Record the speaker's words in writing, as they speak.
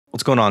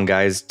What's going on,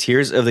 guys?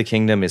 Tears of the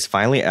Kingdom is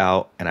finally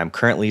out, and I'm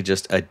currently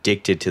just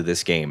addicted to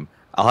this game.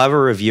 I'll have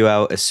a review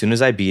out as soon as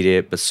I beat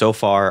it, but so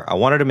far, I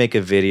wanted to make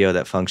a video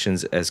that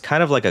functions as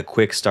kind of like a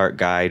quick start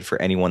guide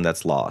for anyone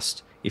that's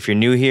lost. If you're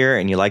new here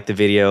and you like the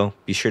video,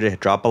 be sure to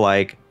drop a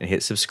like and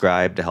hit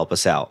subscribe to help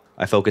us out.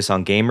 I focus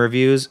on game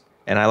reviews,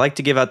 and I like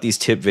to give out these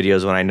tip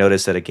videos when I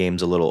notice that a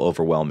game's a little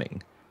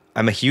overwhelming.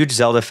 I'm a huge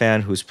Zelda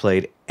fan who's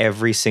played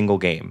every single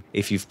game.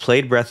 If you've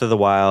played Breath of the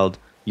Wild,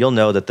 you'll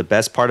know that the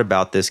best part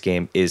about this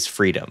game is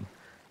freedom.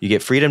 You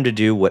get freedom to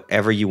do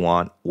whatever you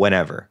want,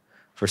 whenever.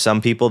 For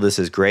some people, this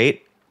is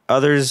great.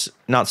 Others,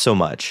 not so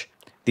much.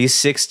 These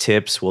 6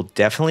 tips will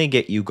definitely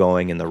get you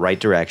going in the right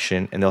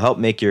direction, and they'll help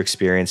make your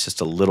experience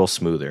just a little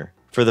smoother.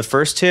 For the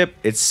first tip,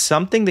 it's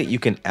something that you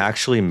can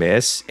actually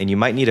miss, and you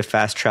might need to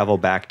fast travel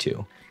back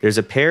to. There's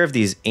a pair of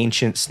these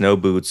ancient snow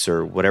boots,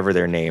 or whatever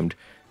they're named,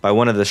 by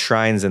one of the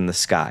shrines in the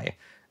sky.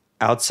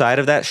 Outside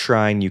of that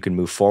shrine, you can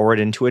move forward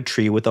into a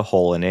tree with a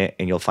hole in it,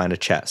 and you'll find a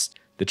chest.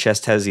 The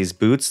chest has these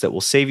boots that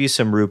will save you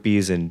some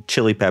rupees and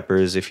chili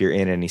peppers if you're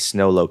in any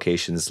snow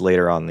locations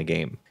later on in the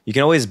game. You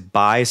can always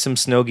buy some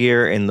snow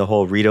gear in the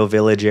whole Rito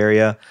village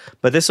area,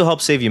 but this will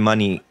help save you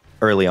money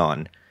early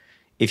on.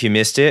 If you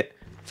missed it,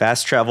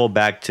 fast travel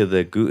back to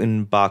the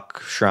Gutenbach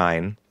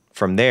shrine.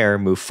 From there,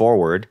 move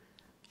forward,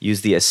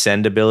 use the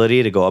ascend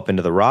ability to go up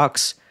into the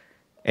rocks,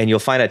 and you'll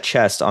find a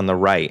chest on the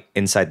right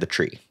inside the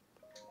tree.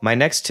 My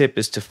next tip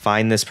is to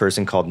find this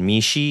person called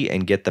Mishi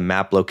and get the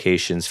map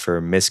locations for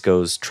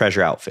Misko's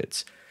treasure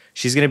outfits.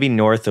 She's going to be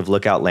north of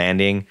Lookout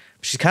Landing.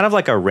 She's kind of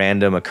like a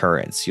random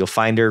occurrence. You'll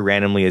find her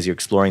randomly as you're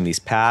exploring these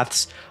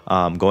paths,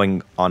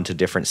 going onto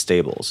different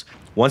stables.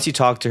 Once you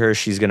talk to her,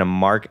 she's going to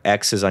mark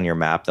X's on your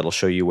map that'll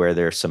show you where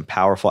there's some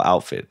powerful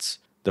outfits.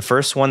 The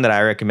first one that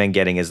I recommend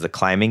getting is the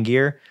climbing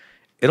gear.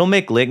 It'll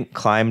make Link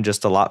climb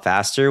just a lot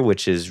faster,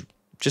 which is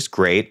just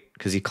great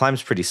because he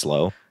climbs pretty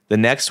slow. The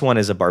next one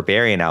is a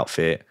barbarian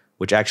outfit,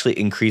 which actually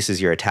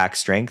increases your attack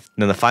strength.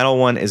 And then the final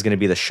one is going to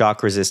be the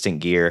shock resistant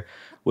gear,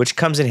 which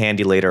comes in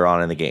handy later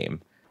on in the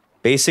game.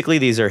 Basically,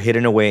 these are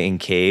hidden away in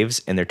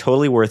caves, and they're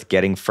totally worth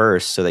getting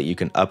first so that you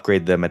can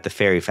upgrade them at the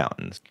fairy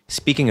fountains.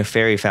 Speaking of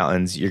fairy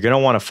fountains, you're going to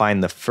want to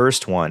find the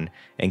first one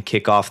and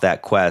kick off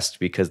that quest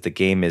because the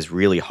game is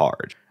really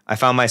hard. I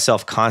found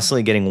myself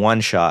constantly getting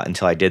one shot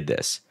until I did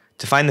this.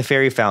 To find the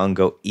fairy fountain,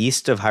 go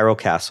east of Hyrule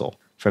Castle.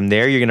 From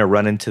there, you're going to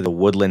run into the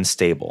woodland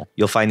stable.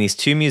 You'll find these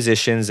 2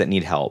 musicians that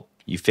need help.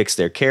 You fix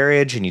their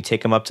carriage and you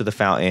take them up to the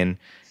fountain,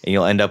 and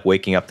you'll end up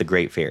waking up the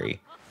Great Fairy.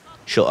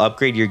 She'll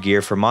upgrade your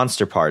gear for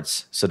monster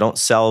parts, so don't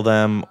sell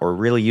them or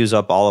really use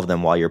up all of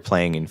them while you're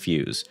playing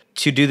Infuse.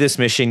 To do this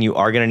mission, you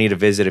are going to need to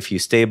visit a few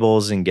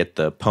stables and get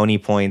the pony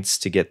points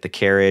to get the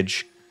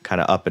carriage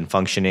kind of up and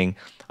functioning.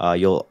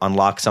 You'll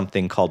unlock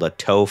something called a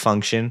tow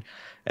function,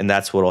 and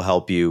that's what will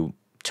help you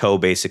tow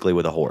basically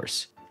with a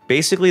horse.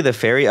 Basically, the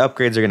fairy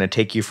upgrades are going to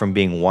take you from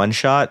being one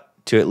shot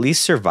to at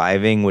least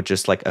surviving with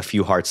just like a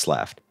few hearts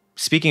left.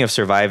 Speaking of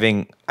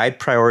surviving, I'd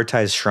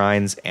prioritize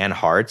shrines and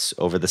hearts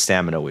over the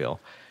stamina wheel.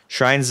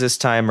 Shrines this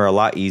time are a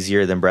lot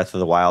easier than Breath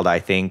of the Wild, I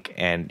think,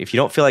 and if you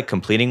don't feel like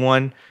completing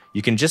one,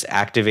 you can just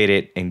activate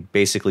it and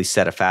basically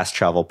set a fast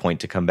travel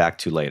point to come back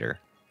to later.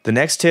 The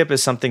next tip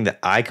is something that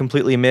I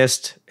completely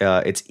missed.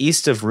 It's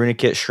east of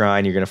Runikit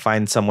Shrine. You're going to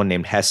find someone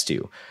named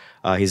Hestu.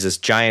 He's this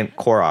giant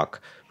Korok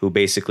who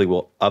basically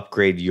will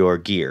upgrade your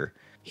gear.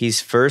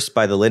 He's first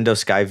by the Lindo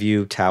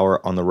Skyview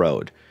Tower on the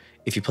road.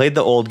 If you played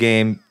the old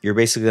game, you're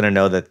basically going to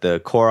know that the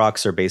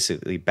Koroks are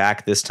basically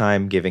back this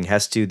time, giving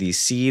Hestu these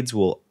seeds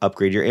will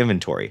upgrade your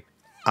inventory.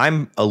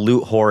 I'm a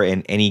loot whore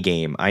in any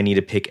game. I need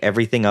to pick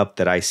everything up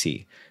that I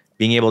see.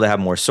 Being able to have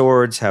more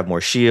swords, have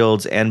more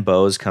shields, and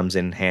bows comes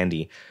in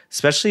handy,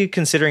 especially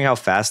considering how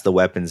fast the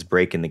weapons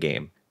break in the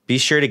game. Be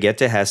sure to get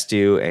to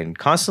Hestu and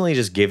constantly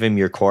just give him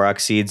your Korok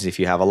seeds if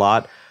you have a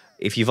lot.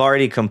 If you've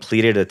already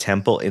completed a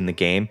temple in the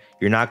game,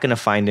 you're not going to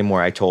find him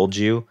where I told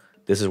you.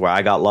 This is where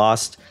I got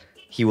lost.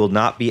 He will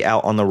not be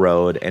out on the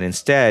road, and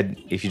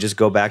instead, if you just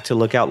go back to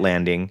Lookout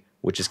Landing,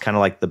 which is kind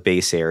of like the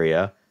base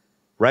area,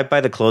 right by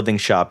the clothing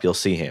shop, you'll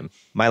see him.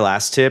 My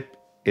last tip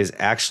is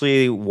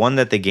actually one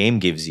that the game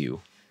gives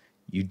you.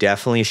 You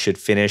definitely should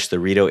finish the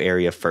Rito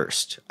area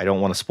first. I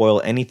don't want to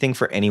spoil anything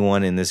for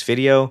anyone in this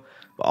video,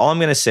 but all I'm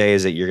going to say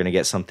is that you're going to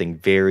get something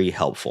very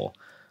helpful.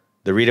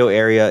 The Rito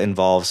area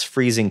involves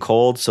freezing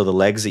cold, so the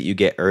legs that you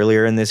get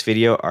earlier in this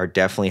video are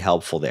definitely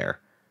helpful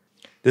there.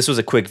 This was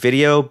a quick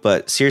video,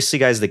 but seriously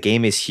guys, the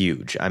game is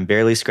huge. I'm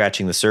barely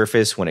scratching the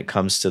surface when it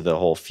comes to the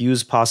whole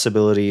fuse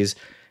possibilities,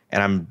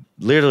 and I'm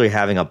literally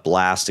having a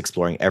blast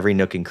exploring every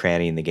nook and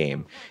cranny in the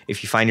game.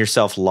 If you find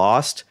yourself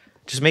lost,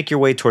 just make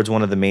your way towards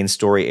one of the main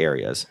story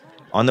areas.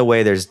 On the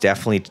way, there's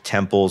definitely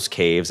temples,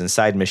 caves, and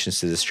side missions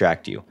to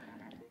distract you.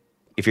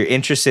 If you're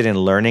interested in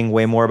learning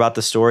way more about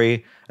the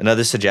story,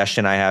 another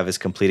suggestion I have is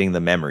completing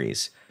the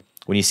memories.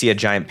 When you see a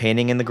giant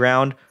painting in the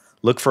ground,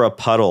 look for a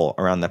puddle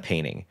around the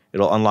painting.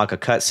 It'll unlock a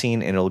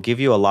cutscene and it'll give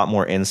you a lot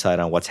more insight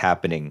on what's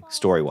happening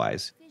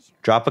story-wise.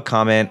 Drop a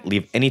comment,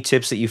 leave any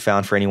tips that you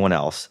found for anyone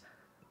else.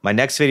 My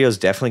next video is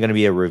definitely going to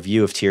be a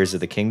review of Tears of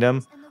the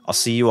Kingdom. I'll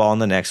see you all in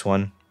the next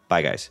one.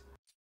 Bye, guys.